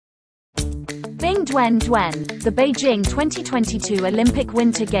Bing Duen Duen, the Beijing 2022 Olympic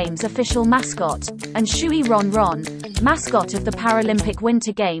Winter Games official mascot, and Shui Ron Ron, mascot of the Paralympic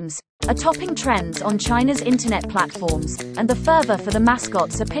Winter Games, are topping trends on China's internet platforms, and the fervor for the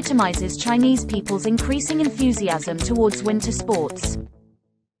mascots epitomizes Chinese people's increasing enthusiasm towards winter sports.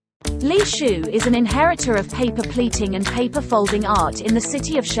 Li Shu is an inheritor of paper pleating and paper folding art in the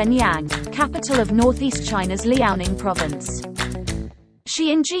city of Shenyang, capital of northeast China's Liaoning province.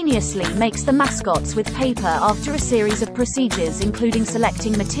 She ingeniously makes the mascots with paper after a series of procedures including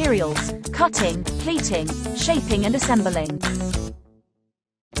selecting materials, cutting, pleating, shaping and assembling.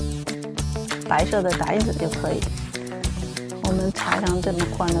 白色的带子就可以，我们裁上这么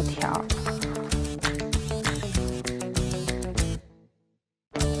宽的条。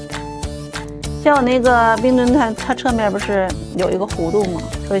像我那个冰墩它侧面不是有一个弧度吗？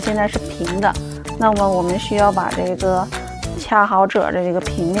所以现在是平的。那么我们需要把这个掐好褶的这个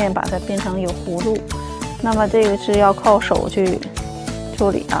平面把它变成有弧度。那么这个是要靠手去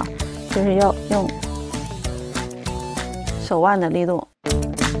处理啊，就是要用手腕的力度。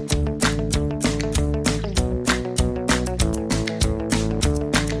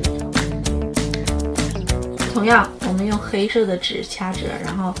同样，我们用黑色的纸掐褶，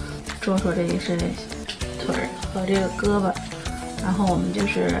然后做出这个是腿和这个胳膊，然后我们就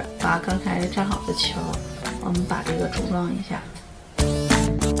是把刚才粘好的球，我们把这个组装一下。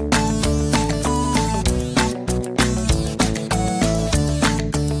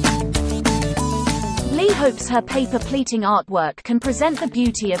Li hopes her paper pleating artwork can present the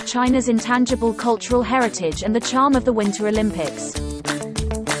beauty of China's intangible cultural heritage and the charm of the Winter Olympics.